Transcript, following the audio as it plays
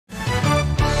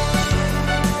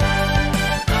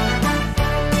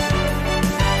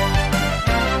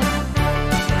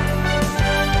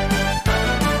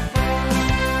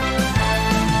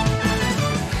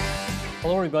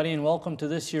everybody, and welcome to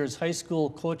this year's High School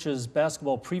Coaches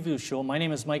Basketball Preview Show. My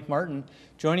name is Mike Martin.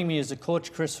 Joining me is the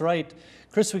coach, Chris Wright.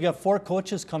 Chris, we got 4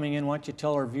 coaches coming in. Why don't you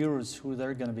tell our viewers who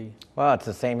they're going to be? Well, it's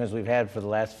the same as we've had for the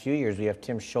last few years. We have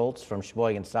Tim Schultz from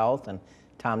Sheboygan South and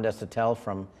Tom Desatel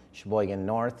from Sheboygan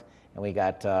North. And we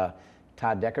got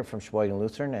Todd Decker from Sheboygan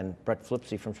Lutheran and Brett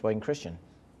Flipsy from Sheboygan Christian.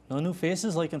 No new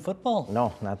faces like in football?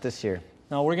 No, not this year.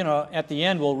 Now we're going to, at the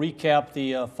end, we'll recap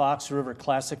the Fox River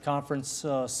Classic Conference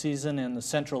season in the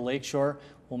Central Lakeshore.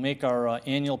 We'll make our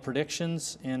annual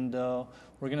predictions, and we're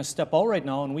going to step out right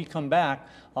now. And when we come back,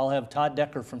 I'll have Todd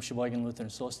Decker from Sheboygan Lutheran.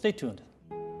 So stay tuned.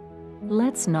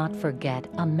 Let's not forget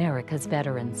America's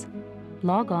veterans.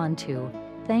 Log on to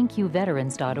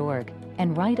thankyouveterans.org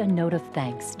and write a note of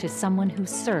thanks to someone who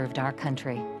served our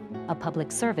country. A public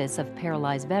service of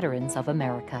Paralyzed Veterans of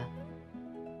America.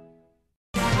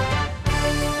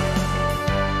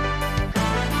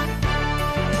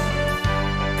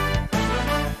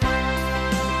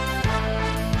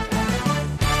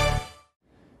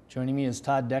 Joining me is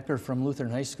Todd Decker from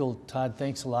Lutheran High School. Todd,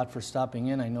 thanks a lot for stopping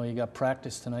in. I know you got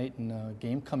practice tonight and a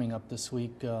game coming up this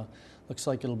week. Looks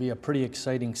like it'll be a pretty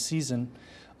exciting season.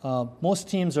 Most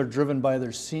teams are driven by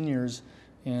their seniors,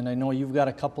 and I know you've got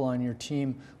a couple on your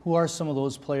team. Who are some of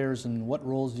those players, and what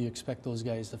roles do you expect those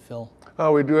guys to fill?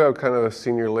 We do have kind of a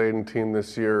senior-laden team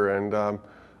this year, and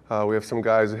we have some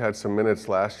guys that had some minutes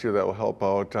last year that will help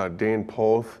out. Dane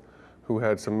Poth, who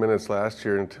had some minutes last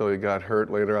year until he got hurt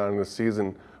later on in the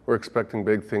season. We're expecting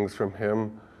big things from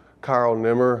him. Carl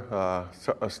Nimmer,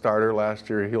 a starter last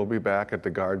year, he'll be back at the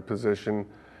guard position.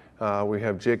 We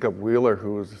have Jacob Wheeler,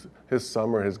 who's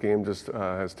his game just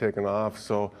has taken off.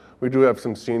 So we do have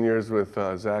some seniors with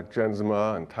Zach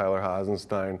Jensema and Tyler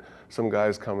Hasenstein, some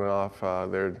guys coming off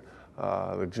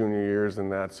the junior years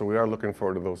and that. So we are looking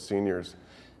forward to those seniors.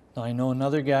 Now, I know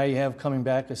another guy you have coming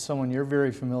back is someone you're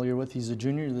very familiar with. He's a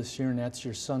junior this year, and that's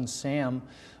your son, Sam.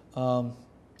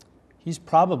 He's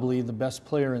probably the best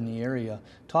player in the area.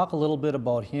 Talk a little bit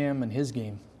about him and his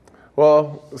game.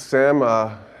 Well, Sam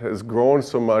has grown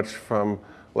so much from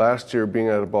last year being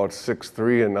at about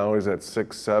 6'3", and now he's at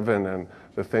 6'7", and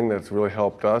the thing that's really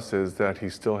helped us is that he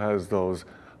still has those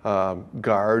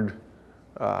guard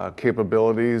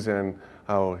capabilities, and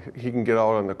he can get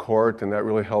out on the court, and that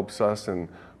really helps us in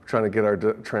trying to get our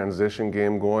transition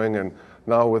game going. And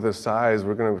now with his size,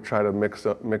 we're going to try to mix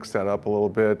that up a little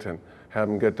bit and have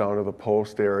him get down to the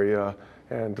post area.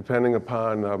 And depending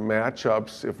upon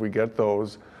matchups, if we get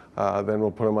those, then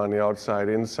we'll put him on the outside,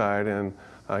 inside, and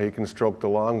he can stroke the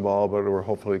long ball, but we'll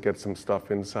hopefully get some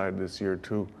stuff inside this year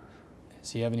too.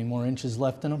 Does he have any more inches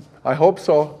left in him? I hope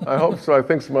so. I hope so. I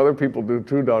think some other people do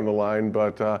too down the line,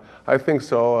 but I think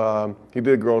so. He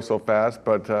did grow so fast,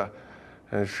 but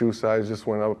his shoe size just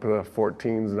went up to the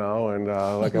 14s now, and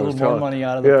like I was telling, more money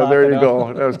out of the yeah, pocket there you now. go.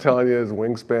 I was telling you, his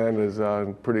wingspan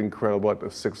is pretty incredible at the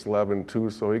 6'11" too.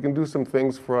 So he can do some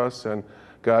things for us, and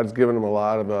God's given him a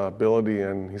lot of ability,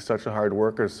 and he's such a hard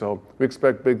worker. So we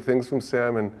expect big things from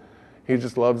Sam, and he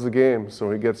just loves the game,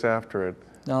 so he gets after it.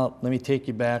 Now, let me take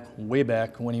you back, way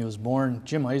back when he was born.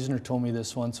 Jim Eisner told me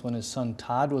this once. When his son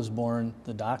Todd was born,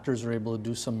 the doctors were able to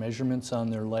do some measurements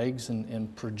on their legs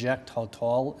and project how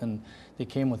tall, and they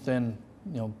came within,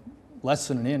 less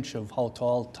than an inch of how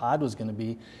tall Todd was going to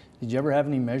be. Did you ever have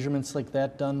any measurements like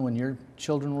that done when your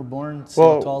children were born, see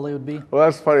how tall they would be? Well,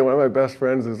 that's funny. One of my best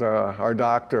friends is our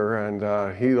doctor,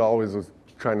 and he always was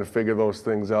trying to figure those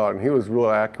things out, and he was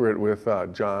real accurate with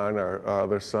John, our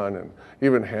other son, and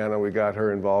even Hannah. We got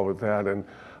her involved with that, and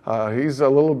he's a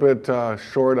little bit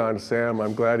short on Sam.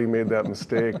 I'm glad he made that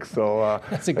mistake. So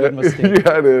that's a good mistake.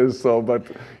 Yeah, it is. So, but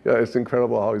yeah, it's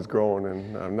incredible how he's growing,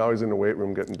 and now he's in the weight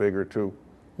room getting bigger too.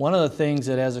 One of the things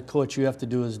that as a coach you have to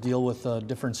do is deal with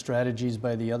different strategies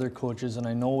by the other coaches, and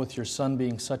I know with your son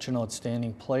being such an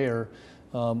outstanding player,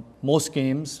 most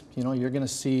games, you're going to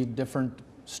see different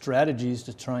strategies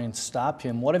to try and stop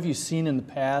him. What have you seen in the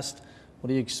past? What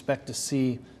do you expect to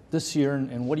see this year,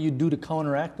 and what do you do to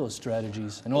counteract those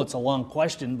strategies? I know it's a long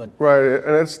question, but right,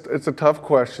 and it's a tough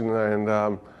question,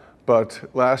 and but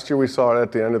last year we saw it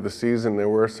at the end of the season. There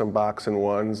were some box and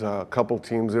ones. A couple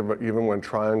teams even went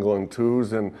triangle and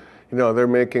twos, and they're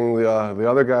making the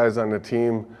other guys on the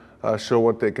team show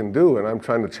what they can do. And I'm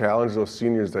trying to challenge those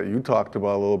seniors that you talked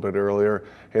about a little bit earlier.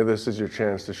 Hey, this is your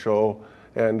chance to show.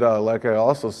 And like I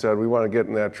also said, we want to get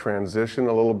in that transition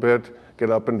a little bit, get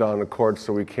up and down the court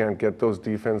so we can't get those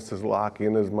defenses lock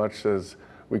in as much as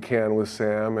we can with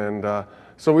Sam. And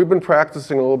so we've been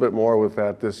practicing a little bit more with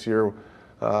that this year.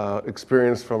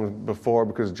 Experience from before,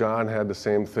 because John had the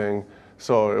same thing.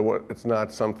 So it's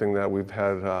not something that we've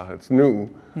had, it's new,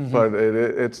 but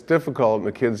it's difficult, and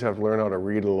the kids have to learn how to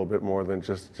read a little bit more than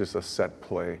just a set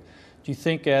play. Do you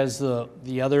think as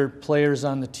the other players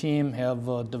on the team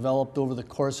have developed over the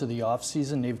course of the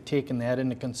offseason, they've taken that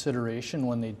into consideration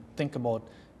when they think about,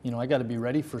 I got to be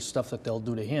ready for stuff that they'll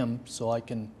do to him so I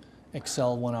can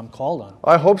excel when I'm called on?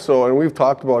 I hope so, and we've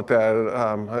talked about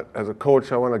that. As a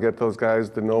coach, I want to get those guys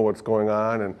to know what's going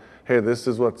on, and hey, this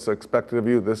is what's expected of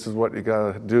you, this is what you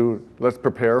got to do. Let's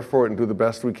prepare for it and do the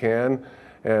best we can.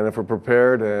 And if we're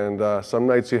prepared, and some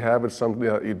nights you have it, some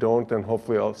you don't, then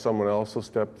hopefully someone else will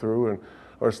step through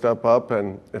or step up.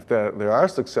 And if they are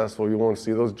successful, you won't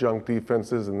see those junk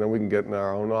defenses, and then we can get in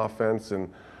our own offense and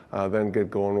then get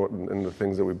going in the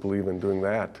things that we believe in doing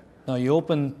that. Now, you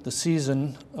open the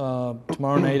season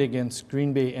tomorrow night against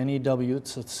Green Bay NEW.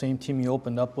 It's the same team you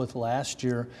opened up with last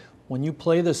year. When you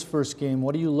play this first game,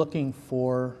 what are you looking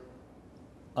for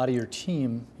out of your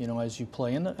team, as you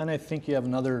play? And I think you have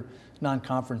another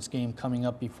non-conference game coming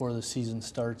up before the season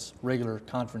starts, regular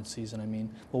conference season, I mean.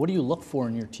 But what do you look for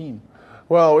in your team?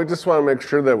 Well, we just want to make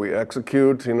sure that we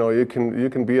execute. You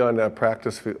can be on that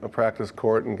practice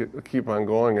court and keep on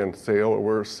going and say, oh,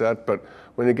 we're set. But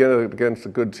when you get against a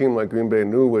good team like Green Bay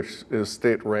NEW, which is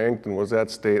state ranked and was at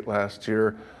state last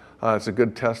year, it's a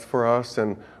good test for us.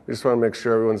 And we just want to make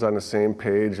sure everyone's on the same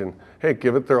page. And hey,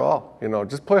 give it their all.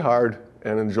 Just play hard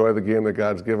and enjoy the game that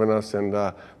God's given us, and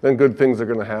then good things are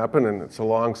going to happen, and it's a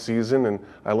long season, and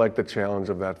I like the challenge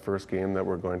of that first game that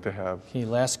we're going to have. Okay,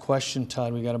 last question,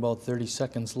 Todd. We got about 30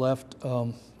 seconds left.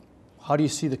 How do you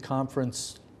see the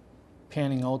conference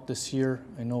panning out this year?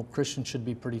 I know Christian should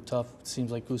be pretty tough. It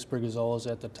seems like Gooseburg is always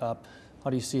at the top.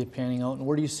 How do you see it panning out, and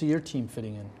where do you see your team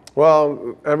fitting in?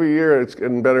 Well, every year it's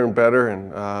getting better and better,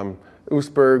 and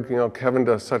Gooseburg, Kevin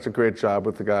does such a great job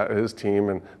with his team,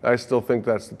 and I still think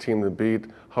that's the team to beat.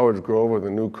 Howards Grove, with the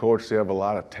new coach, they have a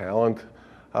lot of talent.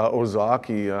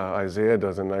 Ozaki, Isaiah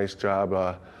does a nice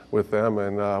job with them,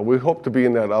 and we hope to be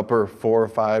in that upper 4 or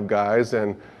 5 guys,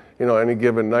 and any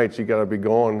given night you got to be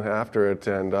going after it,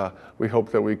 and we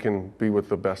hope that we can be with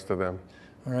the best of them.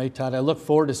 All right, Todd, I look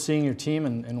forward to seeing your team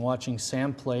and watching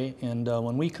Sam play, and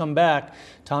when we come back,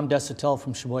 Tom Desautels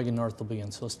from Sheboygan North will be in,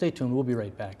 so stay tuned. We'll be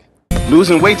right back.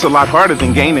 Losing weight's a lot harder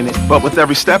than gaining it, but with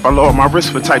every step I lower my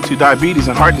risk for type 2 diabetes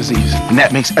and heart disease, and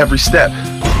that makes every step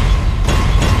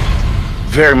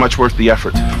very much worth the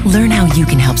effort. Learn how you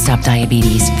can help stop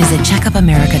diabetes. Visit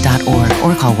checkupamerica.org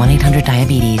or call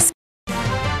 1-800-DIABETES.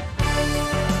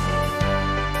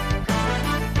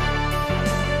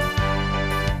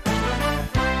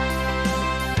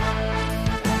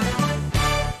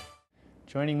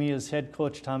 Joining me is head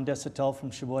coach Tom Desautels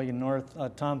from Sheboygan North.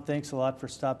 Tom, thanks a lot for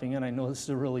stopping in. I know this is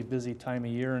a really busy time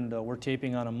of year, and we're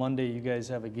taping on a Monday. You guys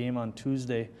have a game on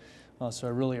Tuesday, so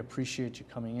I really appreciate you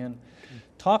coming in.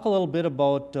 Talk a little bit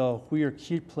about who your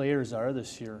key players are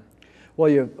this year.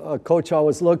 Well, coach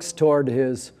always looks toward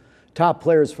his top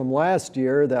players from last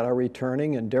year that are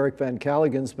returning, and Derek Van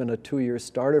Callaghan's been a 2-year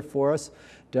starter for us.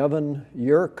 Devin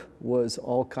Yerk was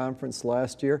all-conference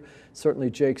last year.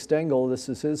 Certainly Jake Stengel, this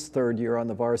is his 3rd year on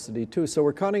the varsity too. So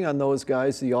we're counting on those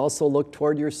guys. You also look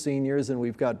toward your seniors, and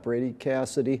we've got Brady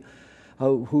Cassidy,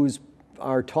 who's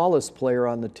our tallest player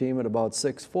on the team at about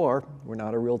 6'4". We're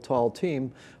not a real tall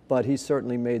team, but he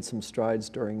certainly made some strides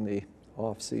during the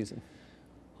off-season.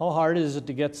 How hard is it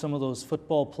to get some of those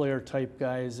football player type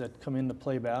guys that come in to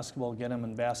play basketball, get them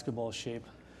in basketball shape?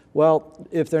 Well,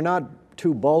 if they're not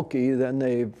too bulky, then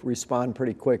they respond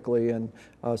pretty quickly, and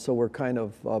so we're kind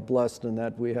of blessed in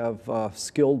that we have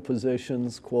skilled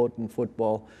positions, quote, in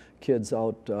football, kids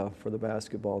out for the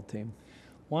basketball team.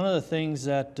 One of the things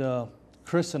that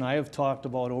Chris and I have talked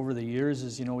about over the years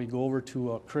is, we go over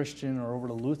to Christian or over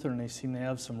to Lutheran, they seem to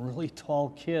have some really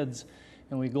tall kids,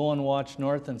 and we go and watch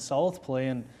North and South play,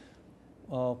 and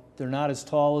they're not as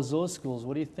tall as those schools.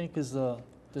 What do you think is the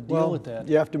deal with that?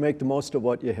 You have to make the most of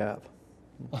what you have,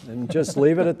 and just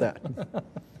leave it at that.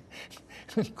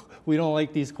 We don't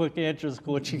like these quick answers,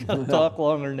 Coach. You got to talk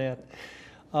longer than that.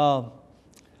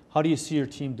 How do you see your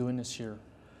team doing this year?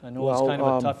 I know it's kind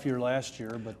of a tough year last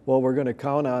year, but we're going to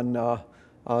count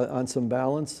on some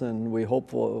balance, and we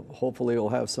hopefully we'll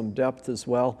have some depth as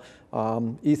well.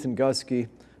 Ethan Gusky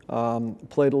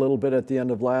played a little bit at the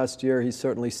end of last year. He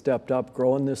certainly stepped up,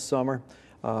 growing this summer.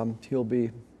 He'll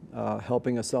be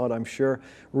helping us out, I'm sure.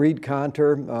 Reed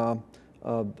Conter,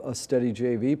 a steady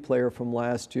JV player from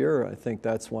last year. I think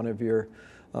that's one of your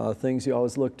things you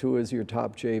always look to as your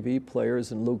top JV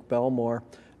players, and Luke Belmore,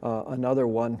 another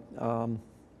one.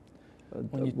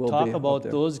 When you talk about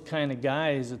those kind of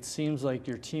guys, it seems like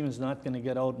your team is not going to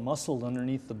get out muscled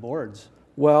underneath the boards.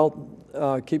 Well,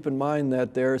 keep in mind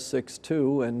that they're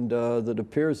 6'2", and the De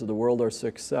Peers of the world are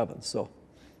 6'7", so.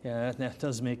 Yeah, that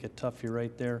does make it tough. You're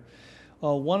right there.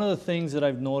 One of the things that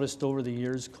I've noticed over the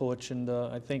years, Coach, and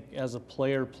I think as a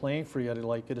player playing for you, I'd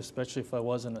like it, especially if I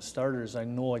wasn't a starter, is I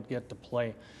know I'd get to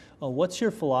play. What's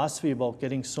your philosophy about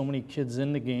getting so many kids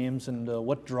into games, and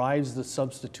what drives the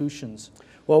substitutions?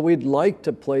 Well, we'd like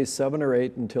to play 7 or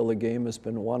 8 until the game has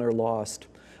been won or lost.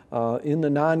 In the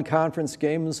non-conference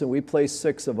games, and we play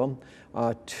 6 of them,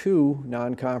 2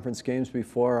 non-conference games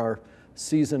before our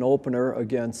season opener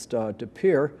against De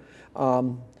Pere.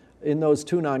 In those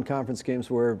 2 non-conference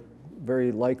games, we're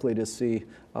very likely to see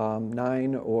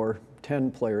 9 or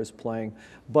 10 players playing.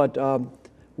 But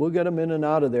we'll get them in and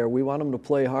out of there. We want them to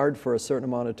play hard for a certain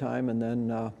amount of time, and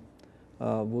then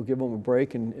we'll give them a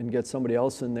break and get somebody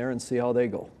else in there and see how they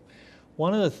go.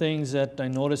 One of the things that I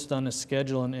noticed on the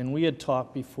schedule, and we had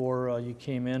talked before you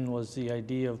came in, was the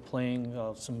idea of playing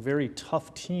some very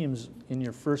tough teams in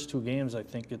your first 2 games. I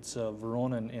think it's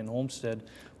Verona and Homestead,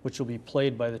 which will be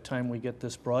played by the time we get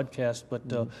this broadcast. But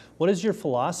what is your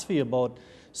philosophy about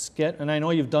and I know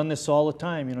you've done this all the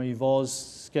time, you know, you've always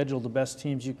scheduled the best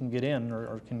teams you can get in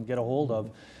or can get a hold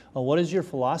of. What is your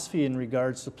philosophy in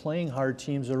regards to playing hard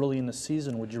teams early in the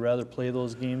season? Would you rather play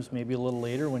those games maybe a little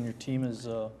later when your team is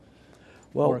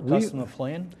more accustomed to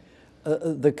playing?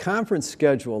 The conference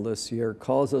schedule this year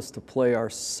calls us to play our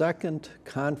 2nd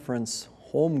conference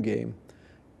home game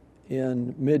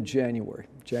in mid-January,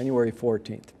 January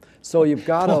 14th. So you've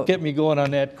got to... Don't get me going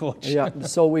on that, Coach. Yeah,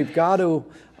 so we've got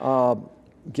to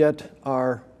get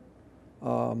our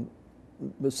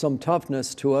some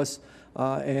toughness to us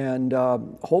and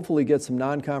hopefully get some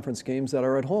non-conference games that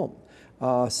are at home.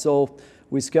 So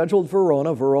we scheduled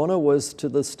Verona. Verona was to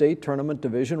the state tournament,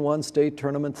 Division I state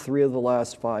tournament, 3 of the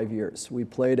last 5 years. We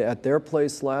played at their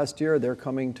place last year. They're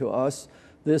coming to us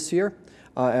this year.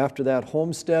 After that,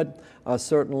 Homestead,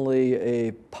 certainly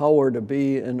a power to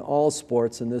be in all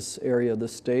sports in this area of the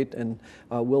state, and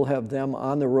we'll have them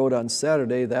on the road on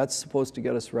Saturday. That's supposed to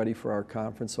get us ready for our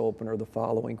conference opener the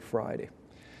following Friday.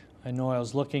 I know I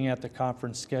was looking at the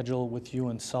conference schedule with you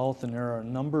and South, and there are a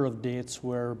number of dates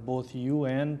where both you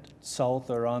and South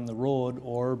are on the road,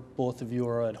 or both of you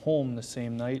are at home the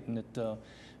same night, and it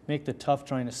makes it tough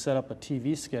trying to set up a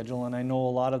TV schedule. And I know a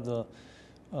lot of the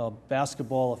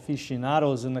basketball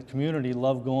aficionados in the community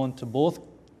love going to both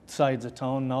sides of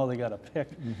town. Now they got to pick,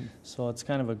 so it's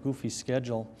kind of a goofy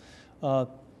schedule.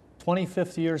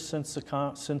 25th year since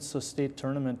the state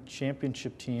tournament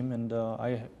championship team, and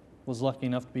I was lucky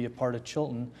enough to be a part of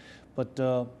Chilton. But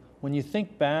when you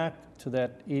think back to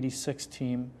that '86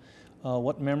 team,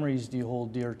 what memories do you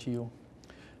hold dear to you?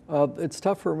 It's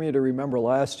tough for me to remember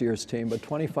last year's team, but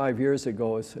 25 years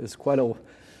ago is quite a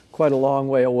long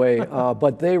way away.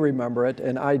 But they remember it,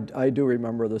 and I do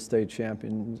remember the state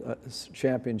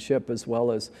championship as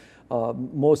well as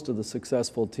most of the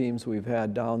successful teams we've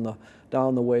had down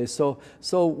the way.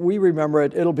 So we remember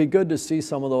it. It'll be good to see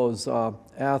some of those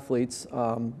athletes.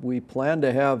 We plan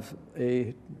to have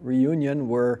a reunion.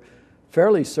 We're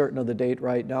fairly certain of the date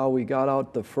right now. We got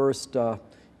out the first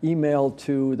email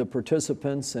to the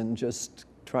participants and just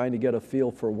trying to get a feel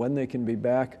for when they can be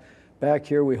back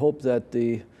here. We hope that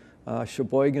the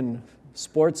Sheboygan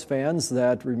sports fans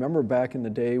that remember back in the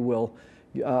day will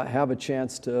have a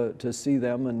chance to see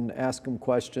them and ask them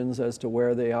questions as to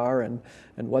where they are and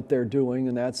what they're doing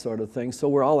and that sort of thing. So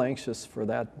we're all anxious for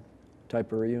that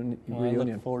type of reunion. Well, I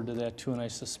look forward to that too, and I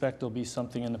suspect there'll be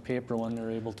something in the paper when they're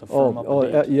able to firm up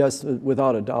a date. Yes,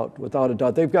 without a doubt, without a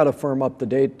doubt. They've got to firm up the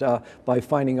date by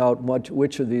finding out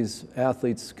which of these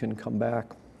athletes can come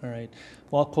back. All right.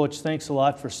 Well, Coach, thanks a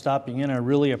lot for stopping in. I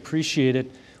really appreciate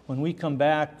it. When we come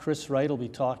back, Chris Wright will be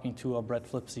talking to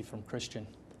Brett Flipsy from Christian.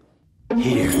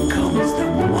 Here comes the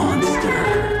monster,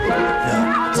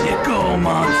 the Tickle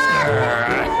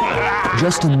Monster.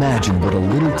 Just imagine what a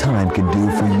little time can do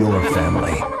for your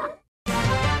family.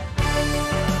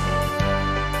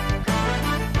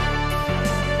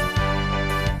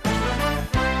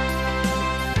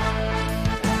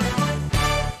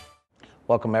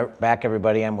 Welcome back,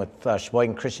 everybody. I'm with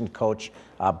Sheboygan Christian coach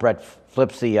Brett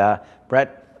Flipsy.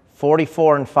 Brett,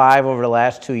 44-5 over the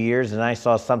last 2 years, and I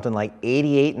saw something like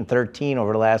 88-13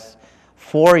 over the last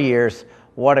 4 years.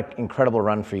 What an incredible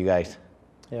run for you guys!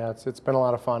 Yeah, it's been a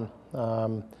lot of fun.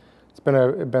 It's been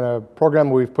a program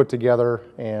we've put together,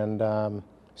 and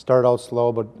started out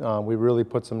slow, but we really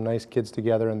put some nice kids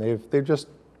together, and they've just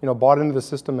bought into the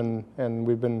system, and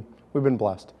we've been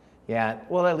blessed. Yeah,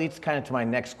 well, that leads kind of to my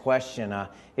next question.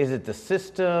 Is it the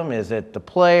system? Is it the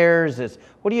players?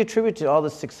 What do you attribute to all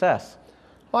this success?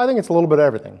 Well, I think it's a little bit of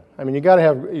everything. I mean, you got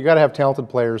to have talented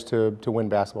players to win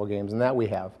basketball games, and that we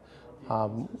have.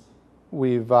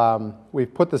 We've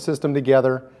put the system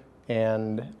together,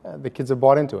 and the kids have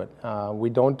bought into it. We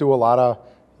don't do a lot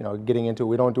of, getting into it.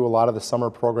 We don't do a lot of the summer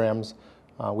programs.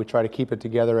 We try to keep it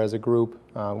together as a group,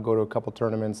 go to a couple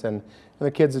tournaments, and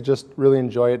the kids have just really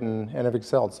enjoy it and have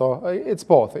excelled. So it's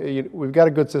both. We've got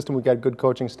a good system, we've got good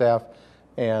coaching staff,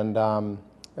 and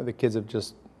the kids have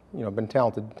just been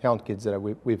talented kids that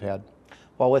we've had.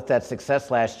 Well, with that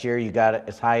success last year, you got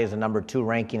as high as a number 2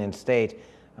 ranking in state.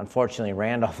 Unfortunately,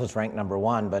 Randolph was ranked number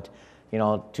 1, but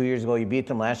 2 years ago you beat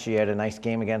them. Last year you had a nice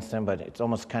game against them, but it's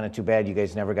almost kind of too bad you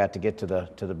guys never got to get to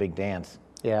the big dance.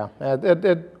 Yeah,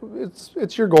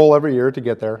 it's your goal every year to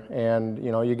get there, and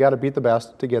you got to beat the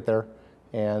best to get there.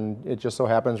 And it just so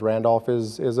happens Randolph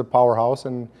is a powerhouse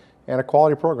and a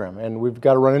quality program, and we've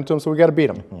got to run into them, so we got to beat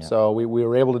them. Yeah. So we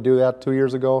were able to do that 2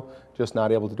 years ago, just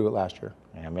not able to do it last year.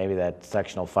 Yeah, maybe that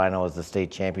sectional final was the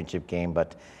state championship game,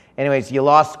 but anyways, you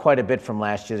lost quite a bit from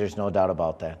last year. There's no doubt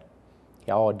about that.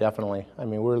 Yeah, oh, definitely. I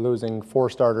mean, we're losing 4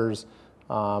 starters.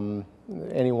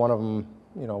 Any one of them,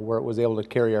 where it was able to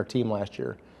carry our team last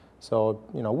year. So,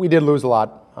 we did lose a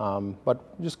lot,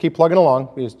 but just keep plugging along.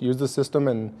 We just use the system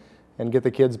and get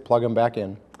the kids, plug them back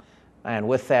in. And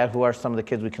with that, who are some of the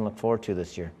kids we can look forward to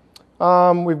this year?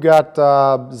 We've got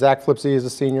Zach Flipsy as a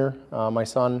senior, my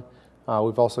son.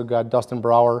 We've also got Dustin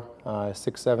Brower,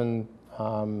 6'7"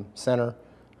 center.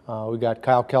 We got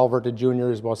Kyle Calvert, a junior,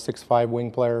 who's about 6'5"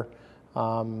 wing player.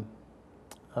 Brandon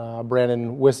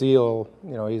Wissey,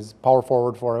 he's power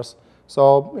forward for us.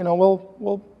 So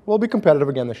we'll be competitive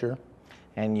again this year.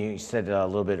 And you said a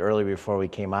little bit earlier before we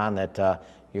came on that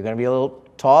you're going to be a little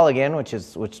tall again, which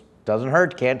doesn't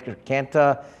hurt. Can't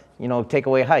take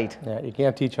away height. Yeah, you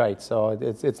can't teach height. So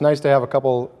it's nice to have a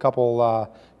couple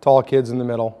tall kids in the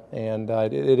middle, and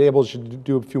it enables you to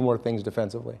do a few more things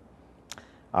defensively.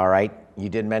 All right. You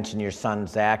did mention your son,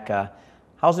 Zach.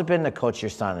 How's it been to coach your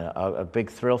son? A big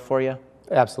thrill for you?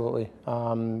 Absolutely.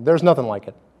 There's nothing like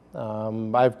it.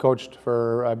 I've coached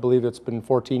for, I believe it's been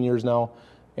 14 years now,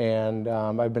 and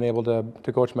I've been able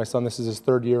to coach my son. This is his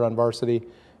 3rd year on varsity,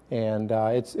 and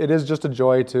it is just a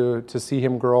joy to see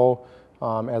him grow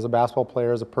as a basketball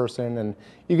player, as a person, and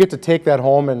you get to take that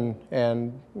home,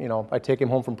 and I take him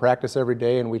home from practice every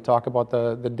day, and we talk about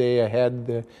the day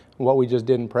ahead, what we just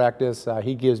did in practice.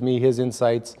 He gives me his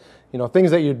insights,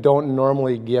 things that you don't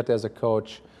normally get as a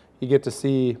coach. You get to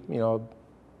see,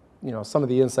 some of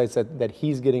the insights that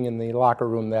he's getting in the locker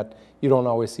room that you don't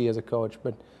always see as a coach.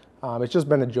 But it's just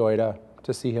been a joy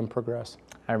to see him progress.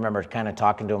 I remember kind of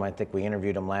talking to him. I think we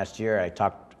interviewed him last year. I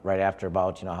talked right after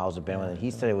about, how's it been with him. He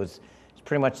said it's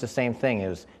pretty much the same thing. It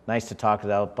was nice to talk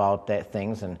about that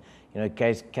things, and you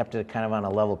guys kept it kind of on a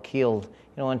level keel.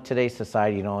 In today's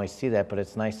society, you don't always see that, but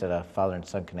it's nice that a father and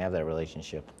son can have that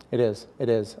relationship. It is.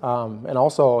 And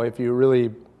also, if you really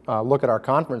look at our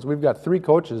conference, we've got 3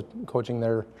 coaches coaching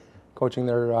their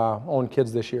own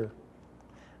kids this year.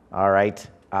 All right.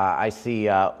 I see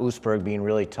Oostburg being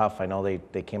really tough. I know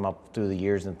they came up through the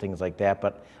years and things like that,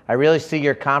 but I really see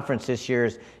your conference this year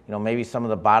is, maybe some of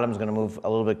the bottom's going to move a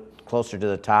little bit closer to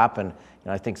the top, and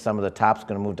I think some of the top's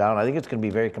going to move down. I think it's going to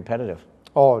be very competitive.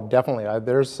 Oh, definitely.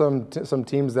 There's some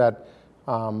teams that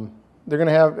they're going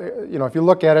to have, if you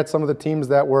look at it, some of the teams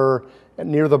that were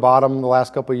near the bottom the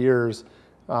last couple of years,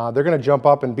 they're going to jump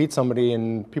up and beat somebody,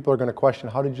 and people are going to question,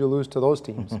 how did you lose to those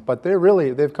teams? But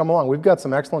they've come along. We've got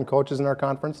some excellent coaches in our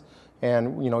conference,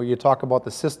 and you talk about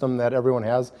the system that everyone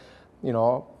has.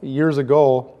 Years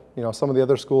ago, some of the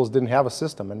other schools didn't have a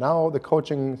system, and now the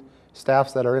coaching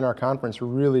staffs that are in our conference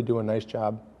really do a nice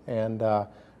job. And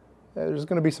there's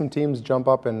going to be some teams jump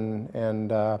up and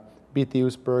beat the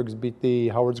Oostburgs, beat the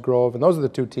Howards Grove, and those are the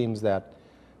 2 teams that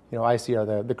I see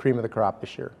are the cream of the crop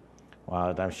this year.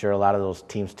 Well, I'm sure a lot of those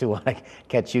teams too want to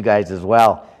catch you guys as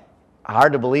well.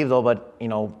 Hard to believe though, but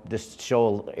this show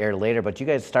will air later, but you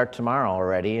guys start tomorrow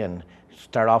already and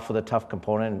start off with a tough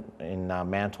component in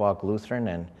Manitowoc Lutheran.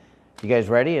 And you guys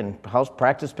ready? And how's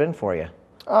practice been for you?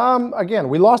 Again,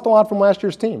 we lost a lot from last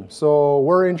year's team, so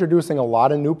we're introducing a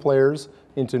lot of new players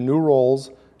into new roles,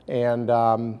 and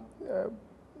I'm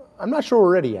not sure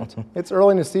we're ready yet. It's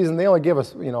early in the season. They only give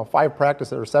us 5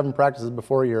 practices or 7 practices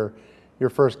before your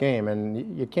first game,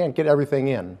 and you can't get everything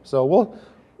in. So we'll,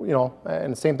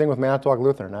 and the same thing with Manitowoc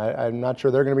Lutheran. I'm not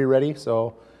sure they're going to be ready,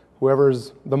 so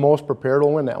whoever's the most prepared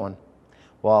will win that one.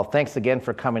 Well, thanks again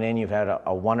for coming in. You've had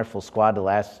a wonderful squad the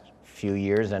last few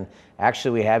years, and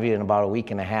actually we have you in about a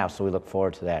week and a half, so we look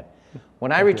forward to that.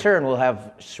 When I return, we'll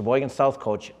have Sheboygan South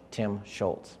coach Tim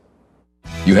Schultz.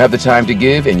 You have the time to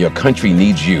give, and your country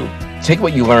needs you. Take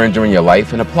what you learned during your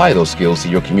life and apply those skills to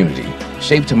your community.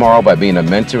 Shape tomorrow by being a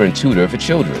mentor and tutor for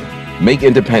children. Make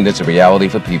independence a reality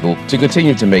for people to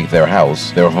continue to make their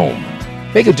house their home.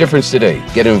 Make a difference today.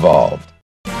 Get involved.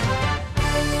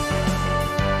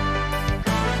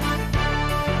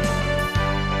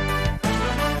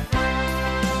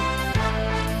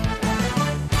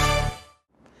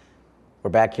 We're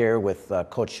back here with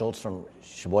Coach Schultz from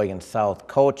Sheboygan South.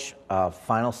 Coach,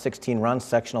 final 16 runs,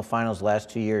 sectional finals last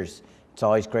 2 years. It's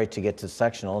always great to get to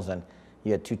sectionals, and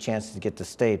you had 2 chances to get to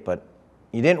state, but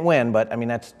you didn't win, but I mean,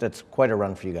 that's quite a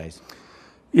run for you guys.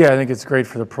 Yeah, I think it's great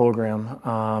for the program.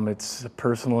 It's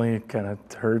personally kind of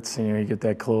hurts, you get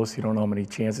that close, you don't know how many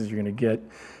chances you're going to get,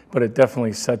 but it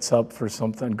definitely sets up for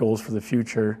something, goals for the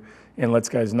future, and lets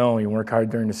guys know you work hard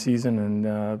during the season,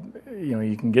 and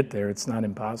you can get there. It's not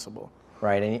impossible.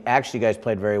 Right, and actually you guys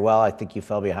played very well. I think you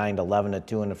fell behind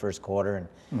 11-2 in the first quarter,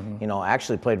 and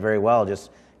actually played very well, just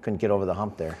couldn't get over the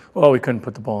hump there. Well, we couldn't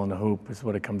put the ball in the hoop is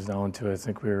what it comes down to. I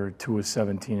think we were 2 of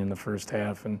 17 in the first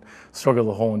half and struggled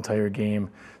the whole entire game.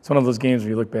 It's one of those games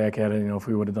where you look back at it, if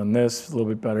we would have done this a little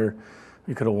bit better,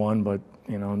 we could have won, but,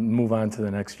 move on to the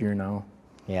next year now.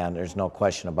 Yeah, and there's no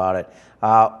question about it.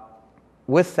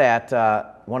 With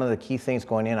that, one of the key things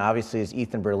going in, obviously, is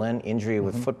Ethan Berlin, injury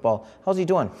with football. How's he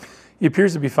doing? He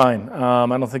appears to be fine. I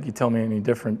don't think he'd tell me any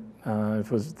different if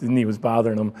the knee was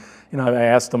bothering him. I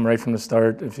asked him right from the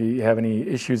start if you have any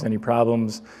issues, any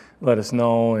problems, let us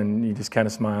know, and he just kind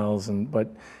of smiles. But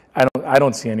I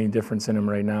don't see any difference in him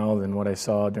right now than what I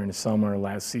saw during the summer or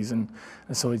last season.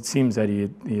 And so it seems that he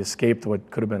escaped what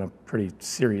could have been a pretty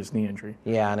serious knee injury.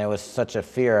 Yeah, and it was such a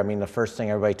fear. I mean, the first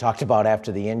thing everybody talked about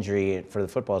after the injury for the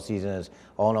football season is,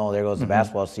 oh no, there goes the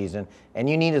basketball season. And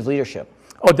you need his leadership.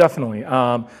 Oh, definitely.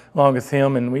 Along with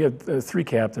him, and we had 3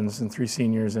 captains and 3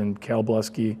 seniors, and Cal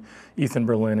Blusky, Ethan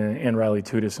Berlin, and Riley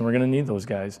Tudis, and we're going to need those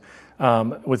guys.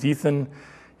 With Ethan,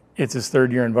 it's his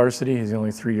 3rd year in varsity. He's the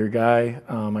only 3-year guy.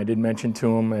 I did mention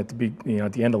to him at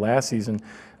the end of last season,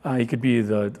 he could be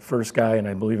the first guy, and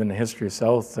I believe in the history of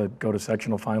South, to go to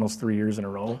sectional finals 3 years in a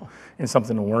row, and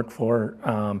something to work for.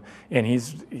 And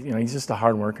he's just a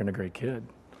hard worker and a great kid.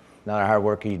 Not a hard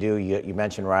worker you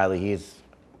mentioned Riley. He's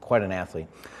quite an athlete.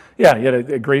 Yeah, he had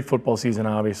a great football season,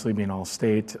 obviously, being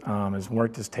All-State. Has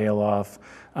worked his tail off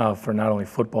for not only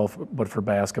football, but for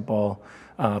basketball.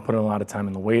 Put in a lot of time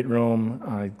in the weight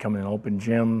room, coming in open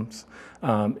gyms.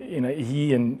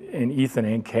 He and Ethan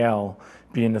and Cal,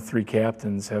 being the 3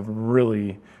 captains, have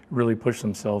really, really pushed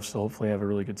themselves to hopefully have a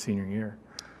really good senior year.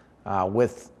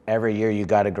 With every year you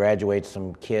got to graduate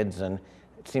some kids, and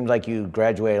it seems like you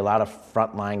graduate a lot of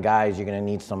frontline guys. You're going to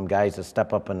need some guys to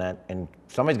step up in that, and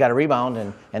somebody's got to rebound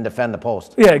and defend the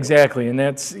post. Yeah, exactly. And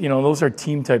that's, those are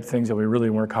team type things that we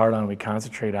really work hard on, we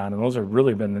concentrate on. And those have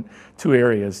really been the 2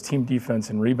 areas, team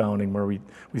defense and rebounding, where we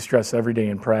stress every day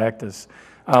in practice.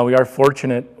 We are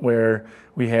fortunate where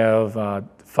we have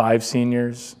 5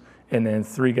 seniors and then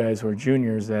 3 guys who are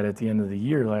juniors that at the end of the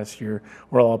year last year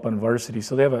were all up on varsity.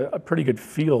 So they have a pretty good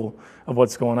feel of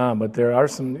what's going on. But there are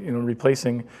some,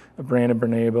 replacing Brandon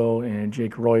Bernabo and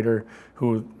Jake Reuter,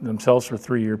 who themselves were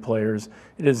 3-year players.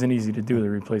 It isn't easy to do to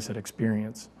replace that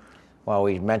experience. Well,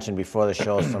 we mentioned before the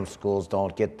show some schools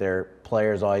don't get their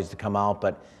players always to come out,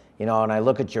 but and I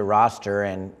look at your roster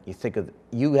and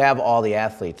you have all the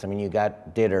athletes. I mean, you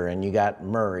got Ditter and you got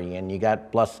Murray and you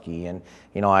got Blusky and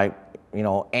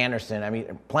Anderson. I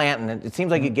mean, Plant, and it seems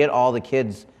like you get all the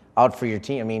kids out for your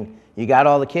team. I mean, you got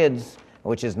all the kids,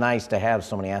 which is nice to have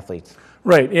so many athletes.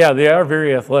 Right. Yeah, they are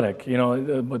very athletic.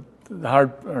 But the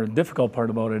hard or difficult part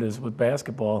about it is with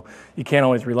basketball, you can't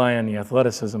always rely on the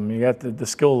athleticism. You got the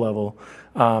skill level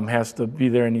has to be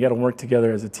there, and you got to work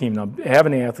together as a team. Now,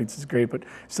 having the athletes is great, but you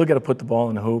still got to put the ball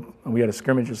in the hoop. We had a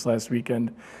scrimmage this last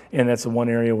weekend, and that's the one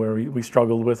area where we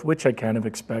struggled with, which I kind of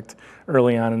expect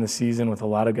early on in the season with a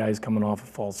lot of guys coming off of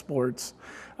fall sports,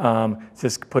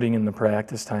 just putting in the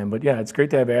practice time. But yeah, it's great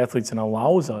to have athletes, and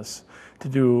allows us to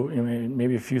do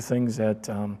maybe a few things that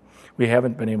we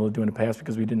haven't been able to do in the past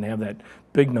because we didn't have that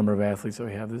big number of athletes that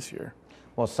we have this year.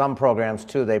 Well, some programs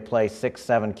too, they play 6,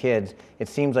 7 kids. It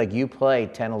seems like you play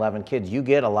 10, 11 kids. You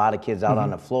get a lot of kids out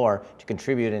on the floor to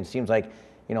contribute, and it seems like,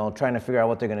 trying to figure out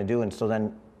what they're going to do, and so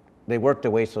then they work their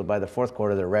way so by the 4th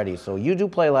quarter they're ready. So you do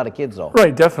play a lot of kids though.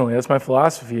 Right, definitely. That's my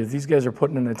philosophy. If these guys are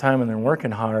putting in the time and they're working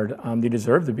hard, they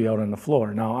deserve to be out on the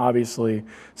floor. Now, obviously,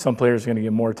 some players are going to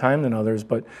get more time than others,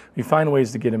 but we find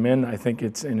ways to get them in. I think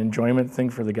it's an enjoyment thing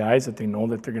for the guys that they know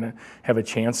that they're going to have a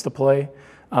chance to play.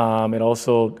 It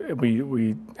also,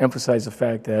 we emphasize the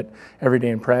fact that every day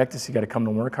in practice you got to come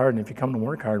to work hard, and if you come to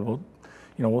work hard, well,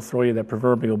 you know, we'll throw you that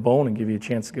proverbial bone and give you a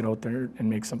chance to get out there and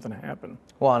make something happen.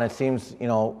 Well, and it seems, you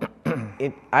know,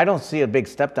 I don't see a big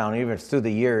step down even through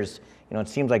the years. You know, it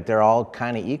seems like they're all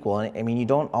kind of equal. And I mean, you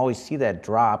don't always see that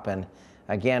drop. And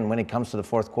again, when it comes to the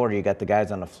fourth quarter, you got the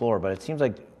guys on the floor. But it seems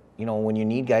like, you know, when you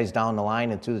need guys down the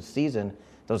line and through the season,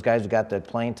 those guys who got that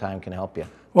playing time can help you.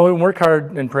 Well, we work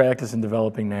hard in practice in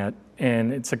developing that,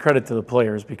 and it's a credit to the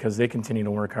players because they continue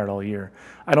to work hard all year.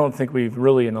 I don't think we've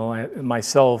really,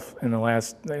 myself, in the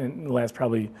last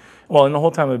probably, well, in the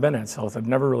whole time I've been at South, I've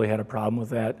never really had a problem with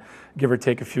that, give or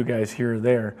take a few guys here or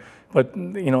there. But,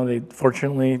 you know,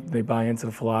 fortunately, they buy into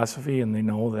the philosophy and they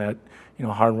know that, you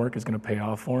know, hard work is going to pay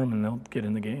off for them and they'll get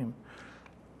in the game.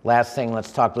 Last thing,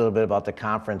 let's talk a little bit about the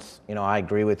conference. You know, I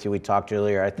agree with you. We talked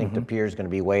earlier. I think the Pier is going to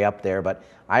be way up there, but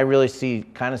I really see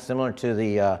kind of similar to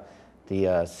the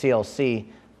CLC.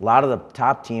 A lot of the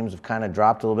top teams have kind of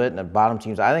dropped a little bit, and the bottom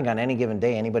teams, I think on any given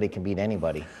day, anybody can beat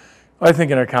anybody. I think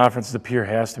in our conference, the Pier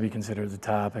has to be considered the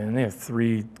top, and they have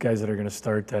 3 guys that are going to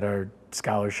start that are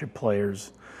scholarship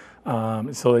players.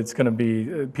 So it's going to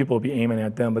be, people will be aiming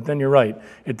at them. But then you're right,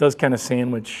 it does kind of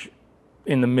sandwich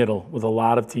in the middle with a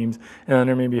lot of teams, and then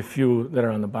there may be a few that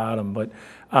are on the bottom. But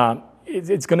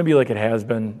it's going to be like it has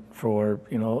been for,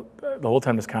 you know, the whole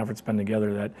time this conference has been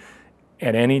together, that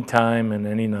at any time and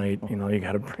any night, you know, you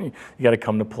got to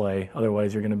come to play.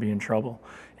 Otherwise, you're going to be in trouble.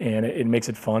 And it makes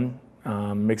it fun,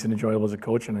 makes it enjoyable as a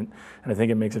coach, and I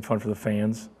think it makes it fun for the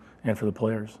fans and for the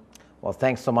players. Well,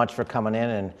 thanks so much for coming in,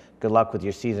 and good luck with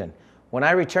your season. When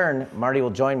I return, Marty will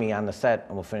join me on the set,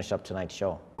 and we'll finish up tonight's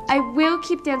show. I will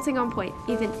keep dancing on point,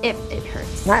 even if it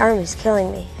hurts. My arm is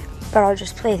killing me, but I'll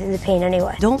just play through the pain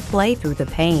anyway. Don't play through the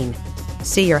pain.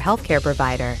 See your healthcare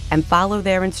provider and follow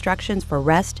their instructions for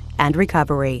rest and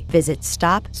recovery. Visit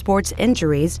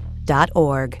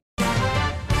StopSportsInjuries.org.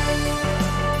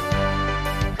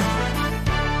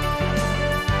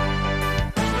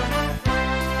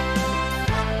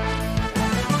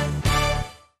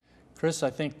 Chris, I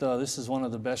think this is one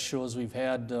of the best shows we've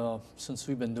had since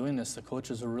we've been doing this. The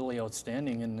coaches are really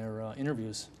outstanding in their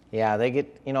interviews. Yeah, they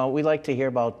get, you know, we like to hear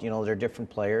about, you know, their different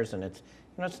players, and it's,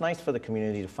 you know, it's nice for the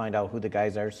community to find out who the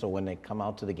guys are, so when they come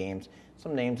out to the games,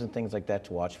 some names and things like that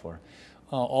to watch for.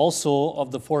 Also, of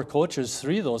the 4 coaches,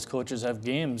 3 of those coaches have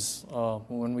games.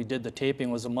 When we did the taping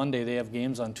was a Monday, they have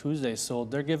games on Tuesday, so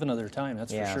they're giving of their time,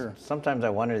 that's for sure. Sometimes I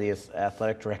wonder, these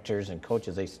athletic directors and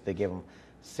coaches, they give them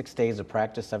 6 days of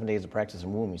practice, 7 days of practice,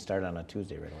 and boom, you start on a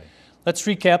Tuesday right away. Let's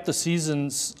recap the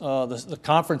seasons, the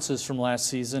conferences from last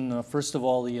season. First of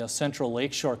all, the Central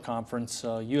Lakeshore Conference.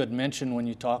 You had mentioned when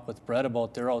you talked with Brett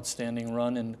about their outstanding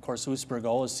run, and of course, Oostburg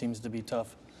always seems to be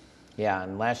tough. Yeah,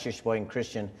 and last year, Sheboygan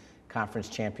Christian conference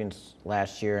champions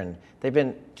last year, and they've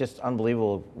been just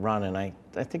unbelievable run, and I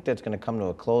think that's going to come to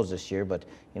a close this year, but,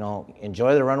 you know,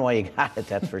 enjoy the run while you got it,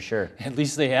 that's for sure. At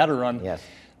least they had a run. Yes.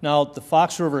 Now, the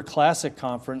Fox River Classic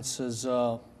Conference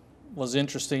was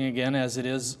interesting again, as it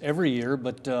is every year,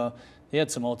 but they had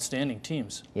some outstanding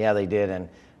teams. Yeah, they did, and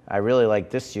I really like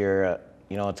this year.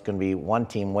 You know, it's going to be one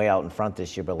team way out in front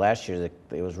this year, but last year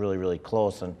it was really, really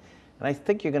close, and I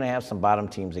think you're going to have some bottom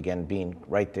teams again being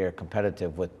right there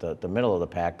competitive with the middle of the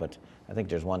pack, but I think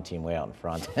there's one team way out in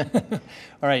front. All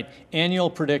right, annual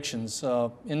predictions.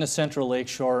 In the Central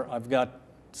Lakeshore, I've got,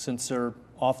 since they're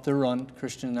off their run,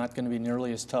 Christian not going to be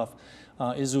nearly as tough,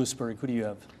 is Oostburg. Who do you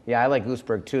have? Yeah, I like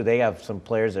Oostburg too. They have some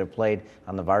players that have played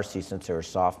on the varsity since they were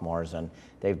sophomores, and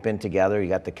they've been together. You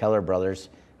got the Keller brothers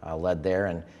led there,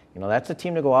 and you know, that's a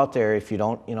team to go out there if you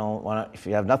don't, you know, if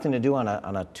you have nothing to do on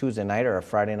a Tuesday night or a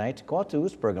Friday night, go out to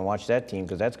Oostburg and watch that team,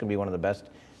 because that's going to be one of the best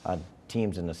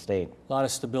teams in the state. A lot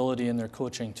of stability in their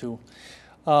coaching too.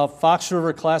 Fox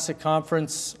River Classic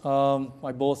Conference,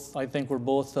 I think we're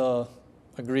both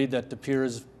agreed that the Pier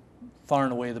is far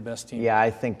and away the best team. Yeah,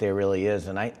 I think there really is,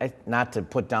 and I not to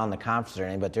put down the conference or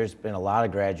anything, but there's been a lot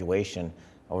of graduation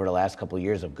over the last couple of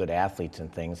years of good athletes and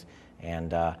things, and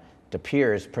De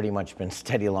Pere has pretty much been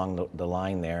steady along the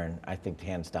line there, and I think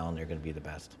hands down they're going to be the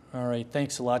best. All right,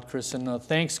 thanks a lot, Chris. And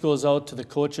thanks goes out to the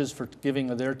coaches for giving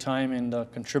of their time and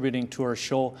contributing to our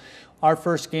show. Our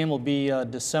first game will be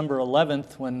December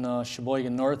 11th when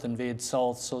Sheboygan North invades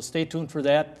South, so stay tuned for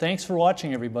that. Thanks for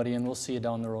watching, everybody, and we'll see you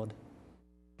down the road.